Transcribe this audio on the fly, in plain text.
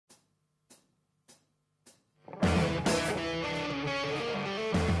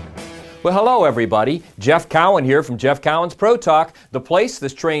Well, hello everybody. Jeff Cowan here from Jeff Cowan's Pro Talk, the place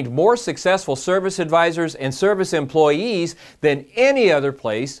that's trained more successful service advisors and service employees than any other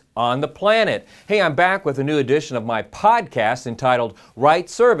place on the planet. Hey, I'm back with a new edition of my podcast entitled Right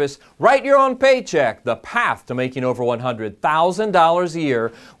Service, Write Your Own Paycheck, the path to making over $100,000 a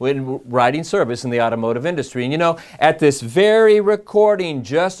year when writing service in the automotive industry. And you know, at this very recording,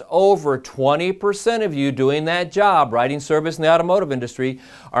 just over 20% of you doing that job, writing service in the automotive industry,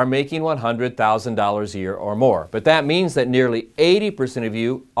 are making $100,000 a year or more. But that means that nearly 80% of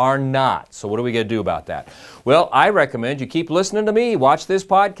you are not. So what are we going to do about that? Well, I recommend you keep listening to me. Watch this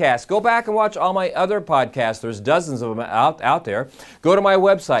podcast. Go back and watch all my other podcasts. There's dozens of them out there. Go to my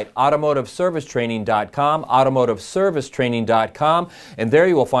website, automotiveservicetraining.com, automotiveservicetraining.com, and there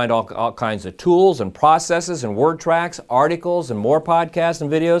you will find all kinds of tools and processes and word tracks, articles, and more podcasts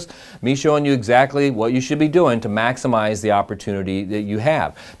and videos, me showing you exactly what you should be doing to maximize the opportunity that you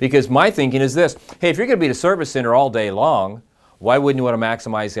have. Because my thinking is this: hey, if you're going to be at a service center all day long, why wouldn't you want to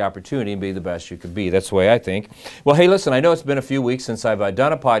maximize the opportunity and be the best you could be? That's the way I think. Well, hey, listen, I know it's been a few weeks since I've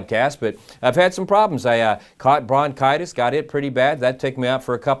done a podcast, but I've had some problems. I caught bronchitis, got it pretty bad. That took me out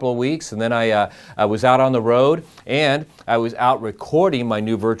for a couple of weeks, and then I was out on the road, and I was out recording my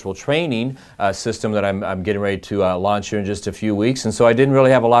new virtual training system that I'm getting ready to launch here in just a few weeks, and so I didn't really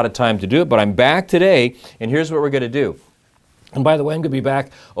have a lot of time to do it, but I'm back today, and here's what we're going to do. And by the way, I'm going to be back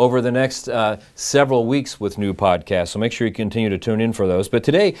over the next several weeks with new podcasts, so make sure you continue to tune in for those. But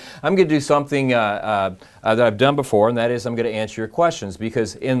today, I'm going to do something that I've done before, and that is I'm going to answer your questions,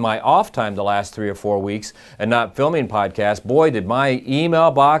 because in my off time the last 3 or 4 weeks and not filming podcasts, boy, did my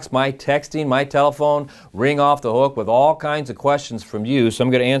email box, my texting, my telephone ring off the hook with all kinds of questions from you. So I'm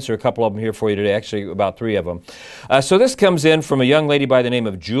going to answer a couple of them here for you today, actually about 3 of them. So this comes in from a young lady by the name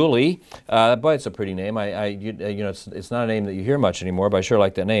of Julie. Boy, it's a pretty name. You know, it's not a name that you hear much anymore, but I sure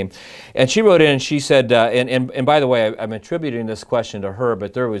like that name. And she wrote in and she said, and by the way, I'm attributing this question to her,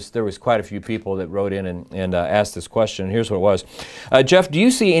 but there was quite a few people that wrote in and asked this question. Here's what it was. Jeff, do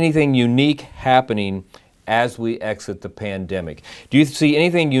you see anything unique happening as we exit the pandemic? Do you see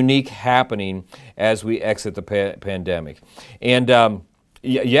anything unique happening as we exit the pandemic? And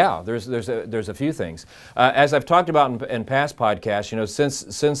yeah, there's a few things. As I've talked about in past podcasts, you know,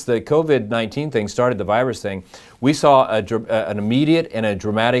 since the COVID-19 thing started, the virus thing, we saw an immediate and a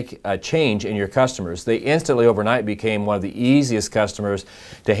dramatic change in your customers. They instantly, overnight, became one of the easiest customers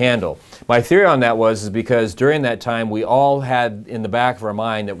to handle. My theory on that is because during that time, we all had in the back of our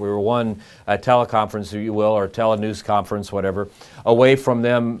mind that we were one teleconference, if you will, or telenews conference, whatever, away from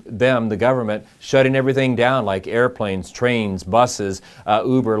them, the government, shutting everything down, like airplanes, trains, buses,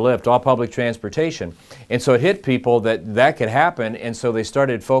 Uber, Lyft, all public transportation. And so it hit people that could happen, and so they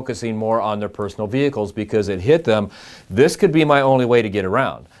started focusing more on their personal vehicles because it hit them. This could be my only way to get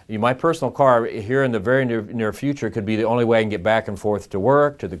around. My personal car here in the very near future could be the only way I can get back and forth to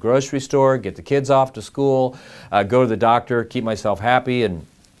work, to the grocery store, get the kids off to school, go to the doctor, keep myself happy, and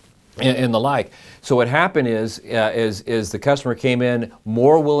the like. So what happened is the customer came in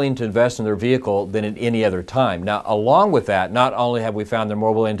more willing to invest in their vehicle than at any other time. Now, along with that, not only have we found they're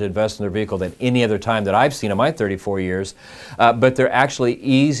more willing to invest in their vehicle than any other time that I've seen in my 34 years, but they're actually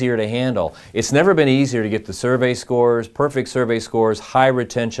easier to handle. It's never been easier to get the survey scores, perfect survey scores, high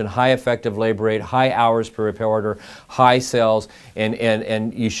retention, high effective labor rate, high hours per repair order, high sales,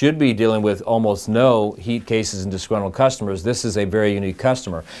 and you should be dealing with almost no heat cases and disgruntled customers. This is a very unique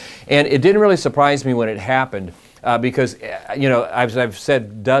customer. And it didn't really surprise me when it happened because, you know, I've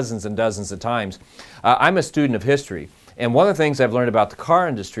said dozens and dozens of times, I'm a student of history. And one of the things I've learned about the car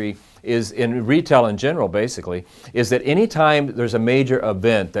industry is, in retail in general, basically, is that anytime there's a major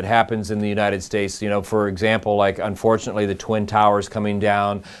event that happens in the United States, you know, for example, like unfortunately the Twin Towers coming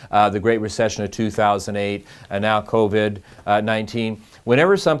down, the Great Recession of 2008, and now COVID-19,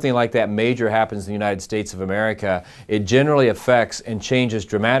 whenever something like that major happens in the United States of America, it generally affects and changes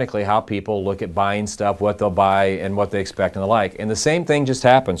dramatically how people look at buying stuff, what they'll buy, and what they expect and the like. And the same thing just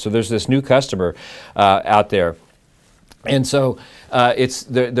happened. So there's this new customer out there. And so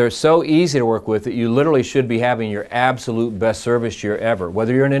they're so easy to work with that you literally should be having your absolute best service year ever.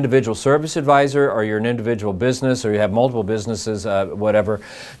 Whether you're an individual service advisor or you're an individual business or you have multiple businesses, whatever,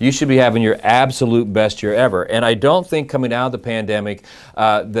 you should be having your absolute best year ever. And I don't think coming out of the pandemic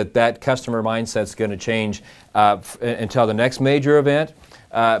that customer mindset's going to change until the next major event.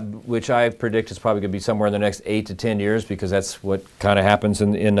 Which I predict is probably going to be somewhere in the next 8 to 10 years, because that's what kind of happens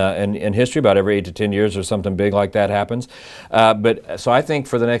in history. About every 8 to 10 years or something big like that happens. So I think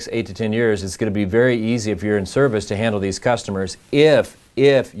for the next 8 to 10 years, it's going to be very easy if you're in service to handle these customers if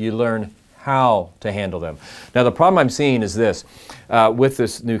you learn how to handle them. Now the problem I'm seeing is this, with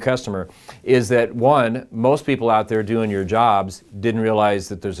this new customer, is that one, most people out there doing your jobs didn't realize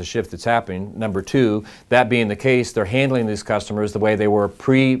that there's a shift that's happening. Number two, that being the case, they're handling these customers the way they were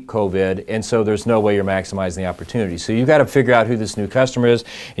pre-COVID, and so there's no way you're maximizing the opportunity. So you've got to figure out who this new customer is,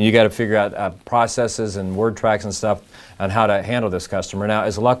 and you got to figure out processes and word tracks and stuff on how to handle this customer. Now,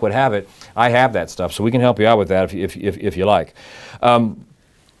 as luck would have it, I have that stuff, so we can help you out with that if you like.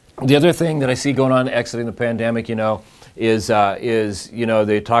 The other thing that I see going on exiting the pandemic, is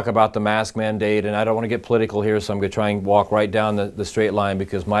they talk about the mask mandate, and I don't want to get political here, so I'm going to try and walk right down the straight line,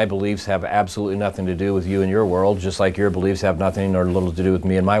 because my beliefs have absolutely nothing to do with you and your world, just like your beliefs have nothing or little to do with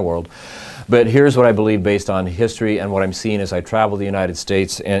me and my world. But here's what I believe based on history and what I'm seeing as I travel the United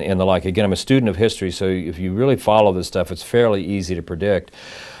States and the like. Again, I'm a student of history, so if you really follow this stuff, it's fairly easy to predict.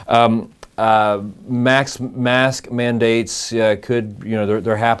 Mask mandates could,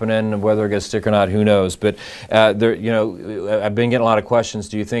 they're happening. Whether they're going to stick or not, who knows? But I've been getting a lot of questions.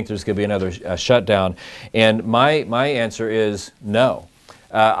 Do you think there's going to be another shutdown? And my answer is no.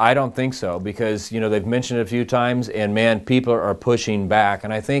 I don't think so, because they've mentioned it a few times, and man, people are pushing back.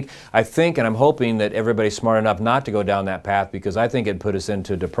 And I think, and I'm hoping that everybody's smart enough not to go down that path, because I think it'd put us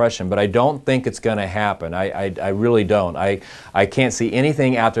into depression. But I don't think it's going to happen. I really don't. I can't see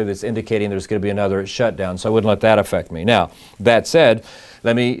anything out there that's indicating there's going to be another shutdown, so I wouldn't let that affect me. Now, that said,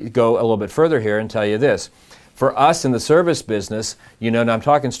 let me go a little bit further here and tell you this. For us in the service business, and I'm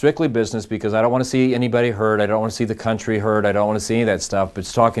talking strictly business, because I don't want to see anybody hurt, I don't want to see the country hurt, I don't want to see any of that stuff, but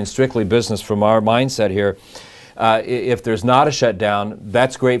it's talking strictly business from our mindset here. If there's not a shutdown,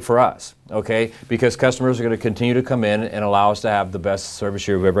 that's great for us, okay? Because customers are going to continue to come in and allow us to have the best service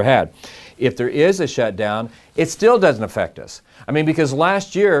year we've ever had. If there is a shutdown, it still doesn't affect us. I mean, because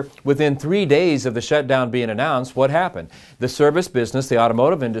last year, within 3 days of the shutdown being announced, what happened? The service business, the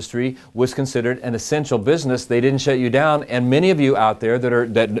automotive industry, was considered an essential business. They didn't shut you down, and many of you out there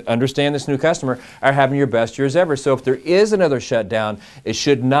that understand this new customer are having your best years ever. So if there is another shutdown, it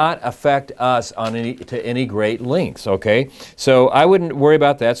should not affect us to any great lengths, okay? So I wouldn't worry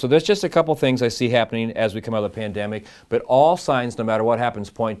about that. So there's just a couple things I see happening as we come out of the pandemic, but all signs, no matter what happens,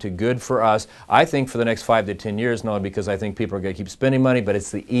 point to good for us, I think, for the next 5 to 10 years, not only because I think people are going to keep spending money, but it's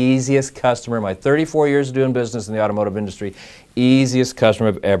the easiest customer. My 34 years of doing business in the automotive industry, easiest customer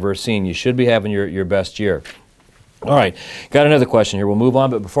I've ever seen. You should be having your best year. All right, got another question here. We'll move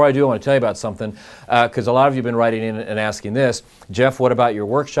on, but before I do, I want to tell you about something, because a lot of you have been writing in and asking this. Jeff, what about your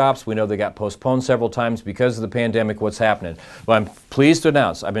workshops? We know they got postponed several times because of the pandemic. What's happening? Well, I'm pleased to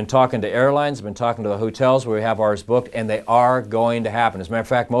announce I've been talking to airlines, I've been talking to the hotels where we have ours booked, and they are going to happen. As a matter of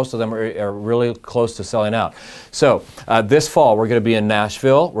fact, most of them are really close to selling out. So this fall, we're going to be in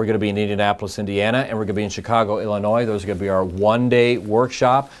Nashville, we're going to be in Indianapolis, Indiana, and we're going to be in Chicago, Illinois. Those are going to be our one-day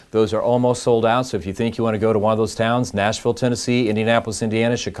workshop. Those are almost sold out, so if you think you want to go to one of those towns, Nashville, Tennessee, Indianapolis,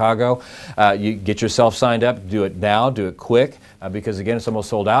 Indiana, Chicago, you get yourself signed up. Do it now, do it quick, because again, it's almost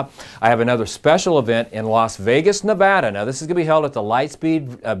sold out. I have another special event in Las Vegas, Nevada. Now, this is going to be held at the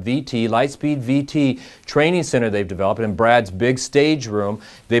Lightspeed VT training center they've developed in Brad's big stage room.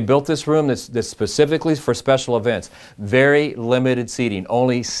 They built this room that's specifically for special events. Very limited seating.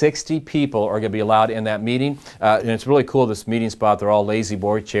 Only 60 people are going to be allowed in that meeting, and it's really cool, this meeting spot. They're all lazy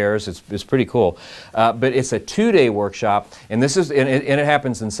boy chairs. It's pretty cool. But it's a 2-day workshop, and it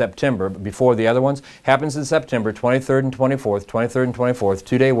happens in September. Before the other ones, happens in September 23rd and 24th. 23rd and 24th,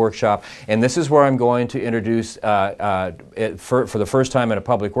 2-day workshop, and this is where I'm going to introduce, for the first time in a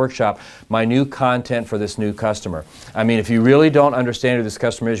public workshop, my new content for this new customer. I mean, if you really don't understand who this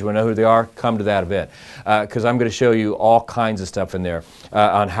customer is, you want to know who they are, come to that event, because I'm going to show you all kinds of stuff in there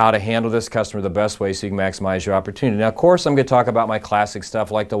on how to handle this customer the best way so you can maximize your opportunity. Now, of course, I'm going to talk about my classic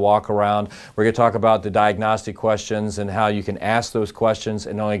stuff like the walk around. We're going to talk about the diagnostic questions and how you can ask those questions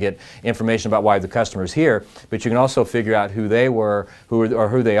and not only get information about why the customer is here, but you can also figure out who they were,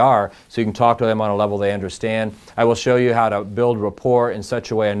 who they are, so you can talk to them on a level they understand. I will show you how to build rapport in such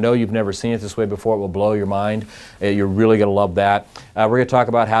a way. I know you've never seen it this way before. It will blow your mind. You're really going to love that. We're going to talk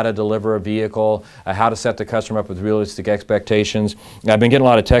about how to deliver a vehicle, how to set the customer up with realistic expectations. I've been getting a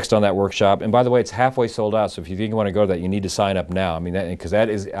lot of text on that workshop, and by the way, it's halfway sold out, so if you think you want to go to that, you need to sign up now. I mean, because that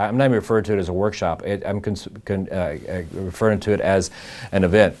is, I'm not even referring to it as a workshop. I'm referring to it as an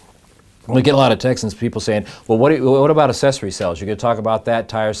event. We get a lot of texts and people saying, well, what about accessory sales? You're going to talk about that,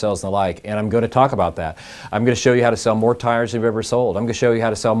 tire sales and the like, and I'm going to talk about that. I'm going to show you how to sell more tires than you've ever sold. I'm going to show you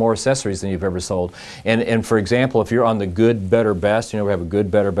how to sell more accessories than you've ever sold. And for example, if you're on the good, better, best, you know, we have a good,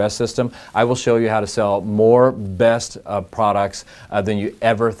 better, best system, I will show you how to sell more best products than you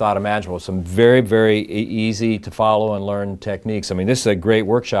ever thought imaginable. Some very, very easy to follow and learn techniques. I mean, this is a great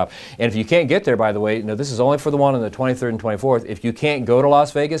workshop. And if you can't get there, by the way, you know, this is only for the one on the 23rd and 24th. If you can't go to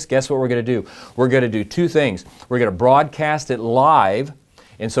Las Vegas, guess what we're going to do? We're going to do two things. We're going to broadcast it live,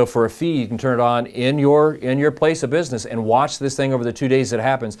 and so for a fee you can turn it on in your place of business and watch this thing over the 2 days that it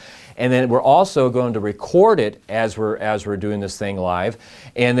happens. And then we're also going to record it as we're doing this thing live,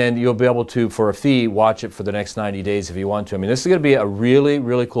 and then you'll be able to, for a fee, watch it for the next 90 days if you want to. I mean, this is going to be a really,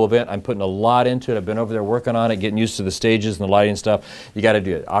 really cool event. I'm putting a lot into it. I've been over there working on it, getting used to the stages and the lighting stuff. You got to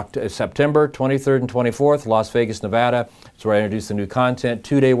do it. September 23rd and 24th, Las Vegas, Nevada. It's where I introduce the new content,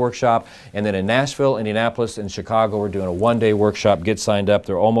 2-day workshop. And then in Nashville, Indianapolis, and Chicago, we're doing a 1-day workshop. Get signed up.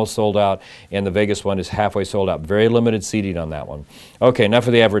 They're almost sold out, and the Vegas one is halfway sold out. Very limited seating on that one. Okay, enough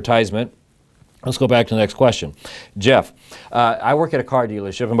of the advertisement. Let's go back to the next question. Jeff, I work at a car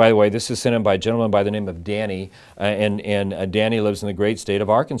dealership, and by the way, this is sent in by a gentleman by the name of Danny, and Danny lives in the great state of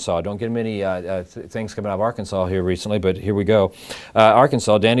Arkansas. Don't get many things coming out of Arkansas here recently, but here we go.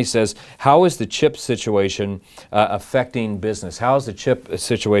 Arkansas, Danny says, how is the chip situation affecting business? How is the chip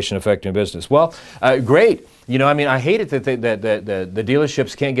situation affecting business? Well, great. You know, I mean, I hate it that the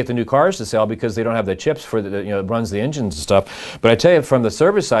dealerships can't get the new cars to sell because they don't have the chips for the, you know, it runs the engines and stuff. But I tell you, from the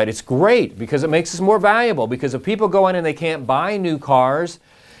service side, it's great because it makes us more valuable. Because if people go in and they can't buy new cars,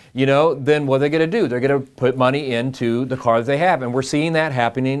 you know, then what are they going to do? They're going to put money into the car that they have. And we're seeing that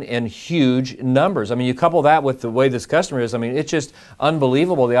happening in huge numbers. I mean, you couple that with the way this customer is, I mean, it's just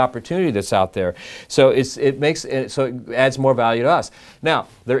unbelievable, the opportunity that's out there. So it adds more value to us. Now,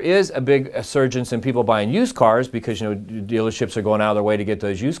 there is a big resurgence in people buying used cars because, you know, dealerships are going out of their way to get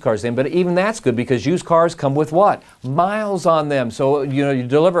those used cars in. But even that's good because used cars come with what? Miles on them. So, you know, you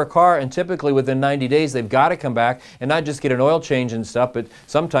deliver a car and typically within 90 days, they've got to come back and not just get an oil change and stuff, but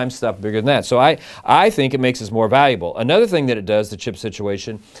sometimes stuff bigger than that. So I think it makes us more valuable. Another thing that it does, the chip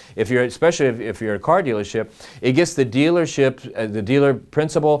situation, especially if you're a car dealership, it gets the dealership, the dealer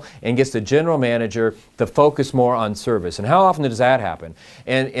principal, and gets the general manager to focus more on service. And how often does that happen?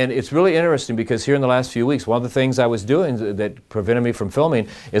 And it's really interesting because here in the last few weeks, one of the things I was doing that prevented me from filming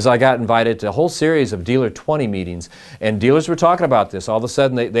is I got invited to a whole series of Dealer 20 meetings. And dealers were talking about this. All of a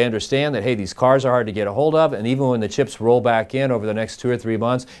sudden they understand that, hey, these cars are hard to get a hold of, and even when the chips roll back in over the next 2 or 3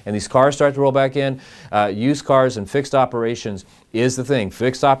 months, and these cars start to roll back in, used cars and fixed operations is the thing.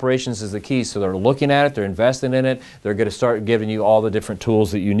 Fixed operations is the key. So they're looking at it, they're investing in it, they're going to start giving you all the different tools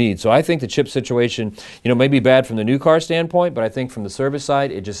that you need. So I think the chip situation, you know, may be bad from the new car standpoint, but I think from the service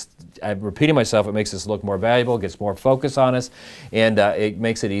side, I'm repeating myself, it makes us look more valuable, gets more focus on us, and it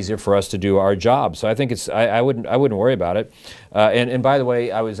makes it easier for us to do our job. So I think I wouldn't worry about it. And by the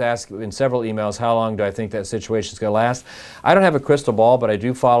way, I was asked in several emails, how long do I think that situation is going to last? I don't have a crystal ball, but I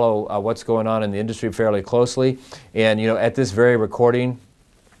do follow what's going on in the industry fairly closely. And you know, at this very recording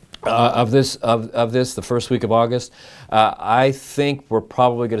of this, the first week of August, I think we're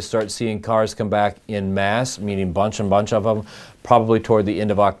probably going to start seeing cars come back in mass, meaning bunch of them, probably toward the end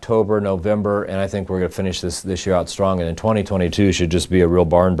of October, November, and I think we're going to finish this year out strong, and then 2022 should just be a real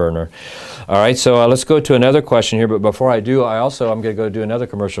barn burner. All right, so let's go to another question here, but before I do, I'm going to go do another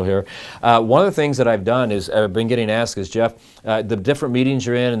commercial here. One of the things that I've done is, I've been getting asked is, Jeff, the different meetings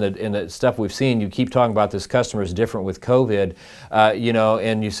you're in and the stuff we've seen, you keep talking about this customer is different with COVID, you know,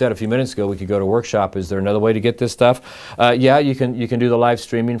 and you said a few minutes ago we could go to workshop. Is there another way to get this stuff? Yeah, you can do the live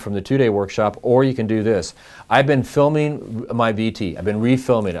streaming from the 2-day workshop, or you can do this. I've been filming my VT. I've been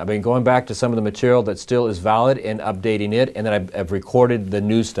refilming it. I've been going back to some of the material that still is valid and updating it, and then I've recorded the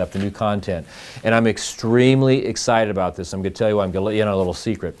new stuff, the new content. And I'm extremely excited about this. I'm going to tell you, I'm going to let you in on a little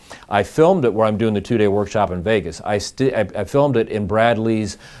secret. I filmed it where I'm doing the 2-day workshop in Vegas. I filmed it in Brad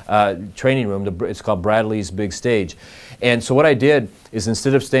Lee's training room. It's called Brad Lee's Big Stage. And so what I did is,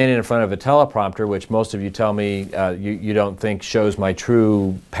 instead of standing in front of a teleprompter, which most of you tell me you don't think shows my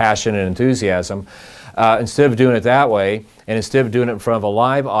true passion and enthusiasm, instead of doing it that way, and instead of doing it in front of a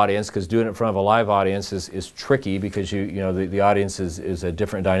live audience, because doing it in front of a live audience is tricky because you know the audience is a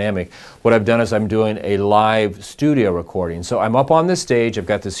different dynamic. What I've done is I'm doing a live studio recording. So I'm up on this stage. I've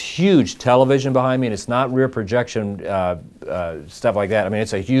got this huge television behind me, and it's not rear projection stuff like that. I mean,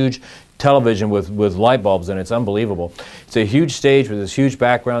 it's a huge television with light bulbs in it. It's unbelievable. It's a huge stage with this huge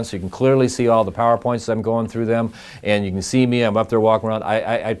background, so you can clearly see all the PowerPoints as I'm going through them, and you can see me. I'm up there walking around.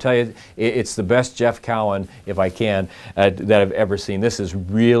 I tell you, it's the best Jeff Cowan, if I can, that I've ever seen. This is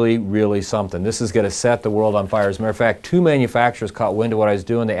really, really something. This is going to set the world on fire. As a matter of fact, 2 manufacturers caught wind of what I was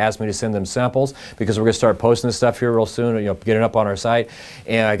doing. They asked me to send them samples because we're going to start posting this stuff here real soon, you know, get it up on our site.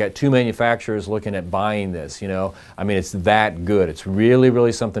 And I got 2 manufacturers looking at buying this, you know. I mean, it's that good. It's really,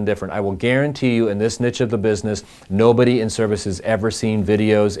 really something different. I will guarantee you in this niche of the business, nobody in service has ever seen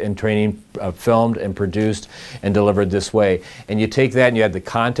videos and training filmed and produced and delivered this way. And you take that and you add the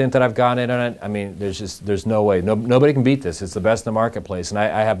content that I've got in on it, I mean, there's no way. Nobody can beat this. It's the best in the marketplace. And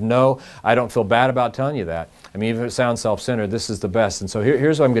I don't feel bad about telling you that. I mean, even if it sounds self-centered, this is the best. And so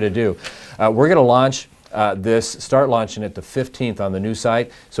here's what I'm going to do. We're going to launch start launching it the 15th on the new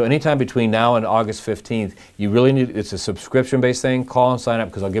site. So anytime between now and August 15th, you really need, it's a subscription-based thing. Call and sign up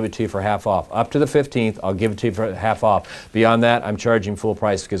because I'll give it to you for half off. Up to the 15th, I'll give it to you for half off. Beyond that, I'm charging full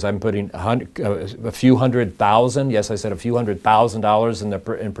price because I'm putting a few hundred thousand, yes, I said a few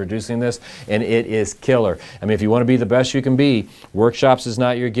 $100,000 in producing this, and it is killer. I mean, if you want to be the best you can be, workshops is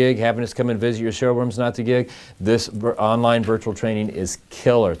not your gig, having us come and visit your showroom is not the gig. This online virtual training is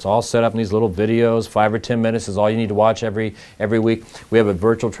killer. It's all set up in these little videos, 5 or 10 minutes is all you need to watch every week. We have a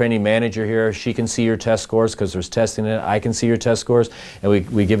virtual training manager here. She can see your test scores because there's testing in it. I can see your test scores, and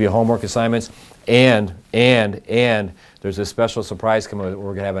we give you homework assignments. And there's a special surprise coming.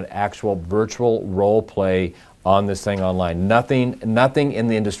 We're going to have an actual virtual role play on this thing online. Nothing in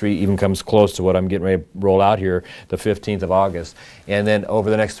the industry even comes close to what I'm getting ready to roll out here the 15th of August. And then over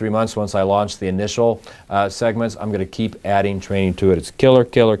the next 3 months, once I launch the initial segments, I'm going to keep adding training to it. It's killer,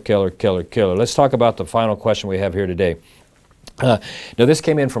 killer, killer, killer, killer. Let's talk about the final question we have here today. Now this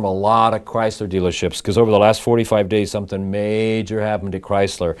came in from a lot of Chrysler dealerships because over the last 45 days something major happened at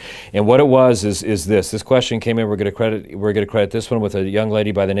Chrysler, and what it was is this question came in. We're going to credit this one with a young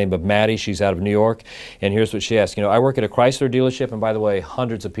lady by the name of Maddie. She's out of New York, and here's what she asked. You know, I work at a Chrysler dealership, and by the way,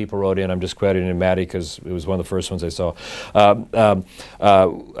 hundreds of people wrote in. I'm just crediting Maddie because it was one of the first ones I saw.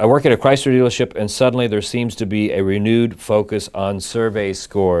 I work at a Chrysler dealership, and suddenly there seems to be a renewed focus on survey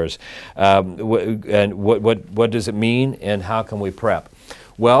scores. And what does it mean, and how can we prep?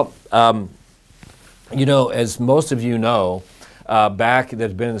 Well, you know, as most of you know, back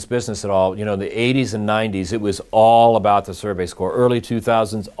that's been in this business at all, you know, the 80s and 90s, it was all about the survey score. Early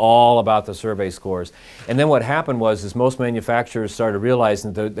 2000s, all about the survey scores. And then what happened was most manufacturers started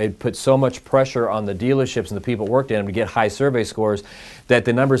realizing that they'd put so much pressure on the dealerships and the people who worked in them to get high survey scores that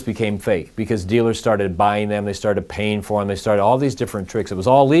the numbers became fake because dealers started buying them, they started paying for them, they started all these different tricks. It was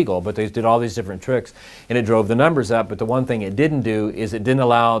all legal, but they did all these different tricks, and it drove the numbers up. But the one thing it didn't do is it didn't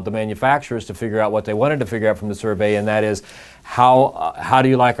allow the manufacturers to figure out what they wanted to figure out from the survey, and that is how do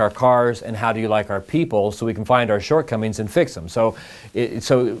you like our cars and how do you like our people, so we can find our shortcomings and fix them. So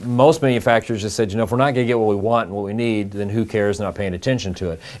most manufacturers just said, you know, if we're not going to get what we want and what we need, then who cares, not paying attention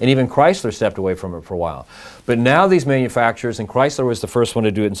to it. And even Chrysler stepped away from it for a while. But now these manufacturers, and Chrysler was the first one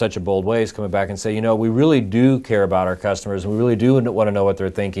to do it in such a bold way, is coming back and say, you know, we really do care about our customers and we really do want to know what they're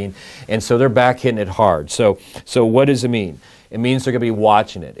thinking. And so they're back hitting it hard. So what does it mean? It means they're going to be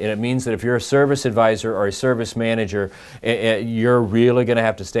watching it. And it means that if you're a service advisor or a service manager, you're really going to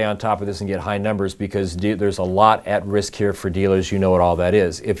have to stay on top of this and get high numbers because there's a lot at risk here for dealers. You know what all that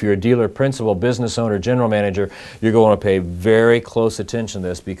is. If you're a dealer principal, business owner, general manager, you're going to pay very close attention to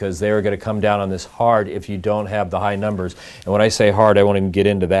this because they're going to come down on this hard if you don't have the high numbers. And when I say hard, I won't even get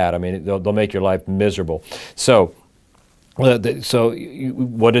into that. I mean, they'll make your life miserable. So what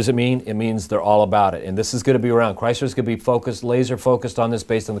does it mean? It means they're all about it. And this is going to be around. Chrysler's going to be focused, laser focused on this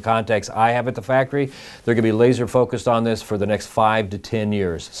based on the contacts I have at the factory. They're going to be laser focused on this for the next 5 to 10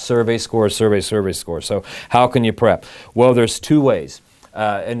 years. Survey score, survey score. So how can you prep? Well, there's 2 ways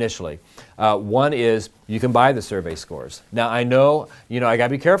initially. One is you can buy the survey scores. Now I know, you know, I got to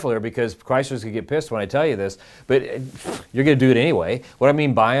be careful here because Chrysler's going to get pissed when I tell you this, but you're going to do it anyway. What I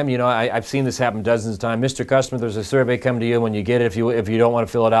mean buy them, you know, I've seen this happen dozens of times. Mr. Customer, there's a survey come to you. When you get it, if you don't want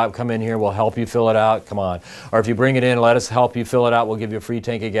to fill it out, come in here, we'll help you fill it out. Come on. Or if you bring it in, let us help you fill it out. We'll give you a free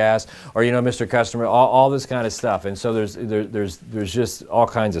tank of gas. Or, you know, Mr. Customer, all this kind of stuff. And so there's just all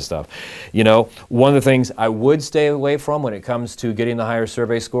kinds of stuff. You know, one of the things I would stay away from when it comes to getting the higher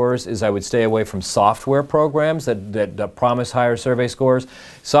survey scores is I would stay away from software software programs that promise higher survey scores.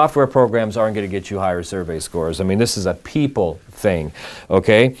 Software programs aren't going to get you higher survey scores. I mean, this is a people thing,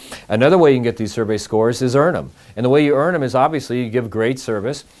 okay? Another way you can get these survey scores is earn them. And the way you earn them is obviously you give great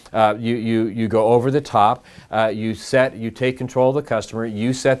service, you go over the top, you take control of the customer,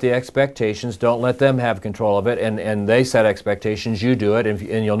 you set the expectations, don't let them have control of it, and they set expectations, you do it,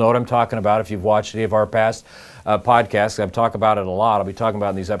 and you'll know what I'm talking about if you've watched any of our past podcasts. I've talked about it a lot. I'll be talking about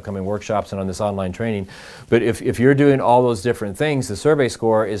it in these upcoming workshops and on this online training. But if you're doing all those different things, the survey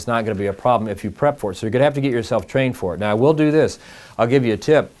score is not going to be a problem if you prep for it. So you're going to have to get yourself trained for it. Now, I will do this. I'll give you a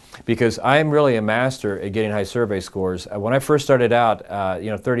tip, because I'm really a master at getting high survey scores. When I first started out,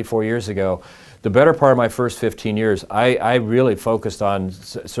 34 years ago, the better part of my first 15 years, I really focused on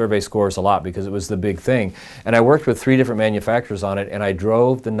survey scores a lot because it was the big thing. And I worked with 3 different manufacturers on it, and I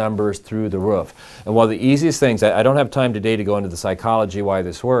drove the numbers through the roof. And one of the easiest things, I don't have time today to go into the psychology why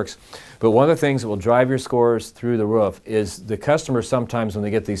this works, but one of the things that will drive your scores through the roof is the customers sometimes when they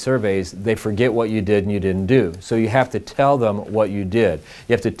get these surveys, they forget what you did and you didn't do. So you have to tell them what you did.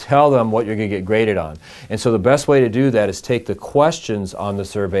 You have to tell them what you're going to get graded on. And so the best way to do that is take the questions on the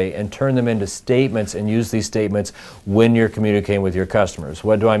survey and turn them into statements and use these statements when you're communicating with your customers.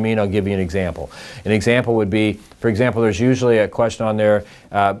 What do I mean? I'll give you an example. An example would be, for example, there's usually a question on there,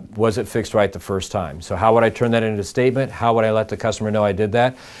 was it fixed right the first time? So how would I turn that into a statement? How would I let the customer know I did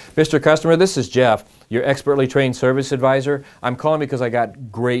that? Mr. Customer, this is Jeff, your expertly trained service advisor. I'm calling because I got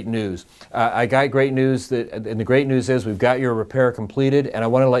great news. I got great news, and the great news is we've got your repair completed, and I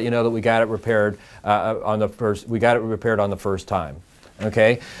want to let you know that we got it repaired on the first time.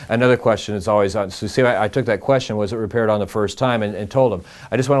 Okay. Another question is always on. So see, I took that question, was it repaired on the first time, and told them,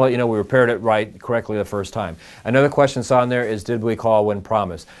 I just want to let you know we repaired it correctly the first time. Another question that's on there is, did we call when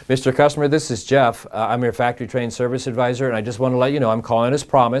promised? Mr. Customer, this is Jeff. I'm your factory trained service advisor, and I just want to let you know I'm calling as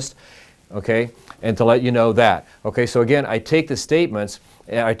promised. Okay, and to let you know that. Okay, so again, I take the statements,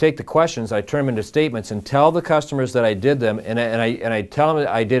 I take the questions, I turn them into statements and tell the customers that I did them, and I tell them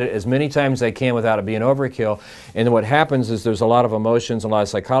that I did it as many times as I can without it being overkill. And then what happens is there's a lot of emotions, a lot of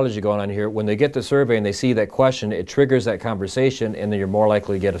psychology going on here. When they get the survey and they see that question, it triggers that conversation, and then you're more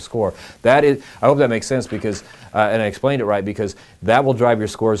likely to get a score. That is, I hope that makes sense, because, and I explained it right, because that will drive your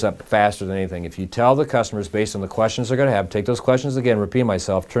scores up faster than anything. If you tell the customers based on the questions they're going to have, take those questions again, repeat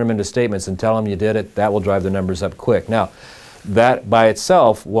myself, turn them into statements, and tell them you did it, that will drive the numbers up quick. Now, that by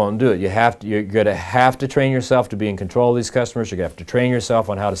itself won't do it. You're going to have to train yourself to be in control of these customers. You're going to have to train yourself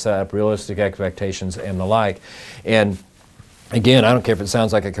on how to set up realistic expectations and the like. And again, I don't care if it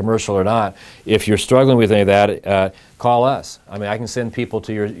sounds like a commercial or not. If you're struggling with any of that, call us. I mean, I can send people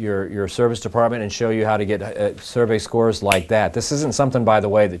to your service department and show you how to get survey scores like that. This isn't something, by the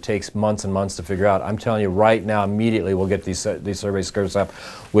way, that takes months and months to figure out. I'm telling you right now, immediately we'll get these survey scores up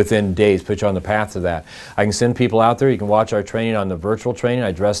within days, put you on the path to that. I can send people out there. You can watch our training on the virtual training. I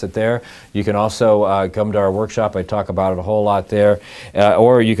address it there. You can also come to our workshop. I talk about it a whole lot there.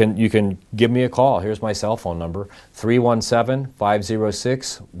 Or you can give me a call. Here's my cell phone number,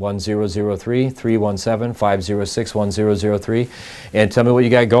 317-506-1003, 317-506-1003, and tell me what you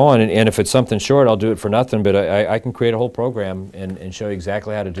got going. And if it's something short, I'll do it for nothing, but I can create a whole program and show you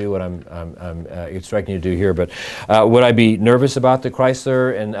exactly how to do what I'm instructing you to do here. But would I be nervous about the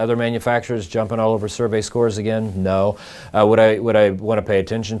Chrysler and other manufacturers jumping all over survey scores again? No. Would I want to pay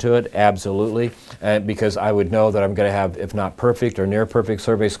attention to it? Absolutely, because I would know that I'm going to have, if not perfect or near perfect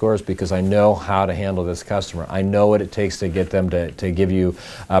survey scores, because I know how to handle this customer. I know what it takes to get them to give you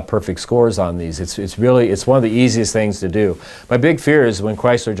perfect scores on these. It's one of the easiest things to do. My big fear is when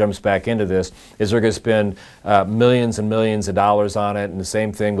Chrysler jumps back into this, is they're going to spend millions and millions of dollars on it, and the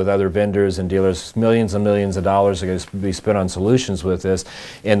same thing with other vendors and dealers. Millions and millions of dollars are going to be spent on solutions with this,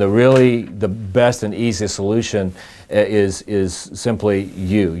 and the best and easiest solution is simply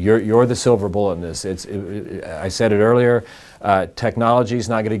you. You're the silver bullet in this. I said it earlier. Technology is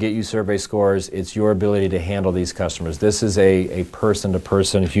not going to get you survey scores. It's your ability to handle these customers. This is a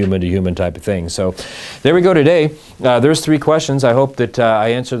person-to-person, human-to-human type of thing. So there we go today. There's 3 questions. I hope that I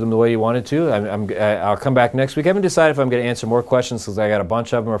answered them the way you wanted to. I'll come back next week. I haven't decided if I'm going to answer more questions because I got a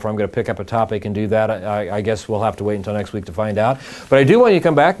bunch of them, or if I'm going to pick up a topic and do that. I guess we'll have to wait until next week to find out. But I do want you to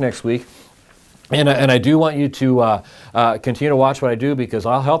come back next week. And I do want you to continue to watch what I do, because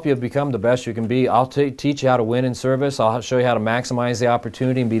I'll help you become the best you can be. I'll teach you how to win in service. I'll show you how to maximize the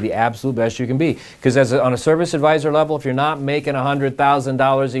opportunity and be the absolute best you can be. Because on a service advisor level, if you're not making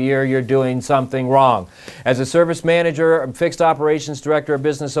 $100,000 a year, you're doing something wrong. As a service manager, fixed operations director, or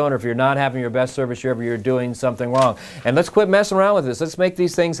business owner, if you're not having your best service year ever, you're doing something wrong. And let's quit messing around with this. Let's make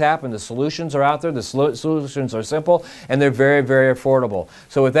these things happen. The solutions are out there. The solutions are simple, and they're very, very affordable.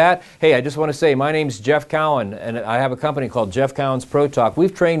 So with that, hey, I just want to say, my name's Jeff Cowan, and I have a company called Jeff Cowan's Pro Talk.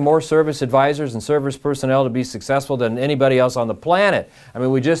 We've trained more service advisors and service personnel to be successful than anybody else on the planet. I mean,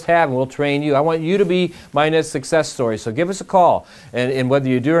 we just have, and we'll train you. I want you to be my next success story, so give us a call. And whether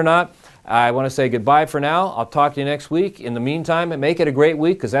you do or not, I want to say goodbye for now. I'll talk to you next week. In the meantime, make it a great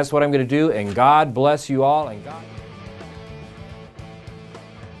week, because that's what I'm going to do, and God bless you all. And God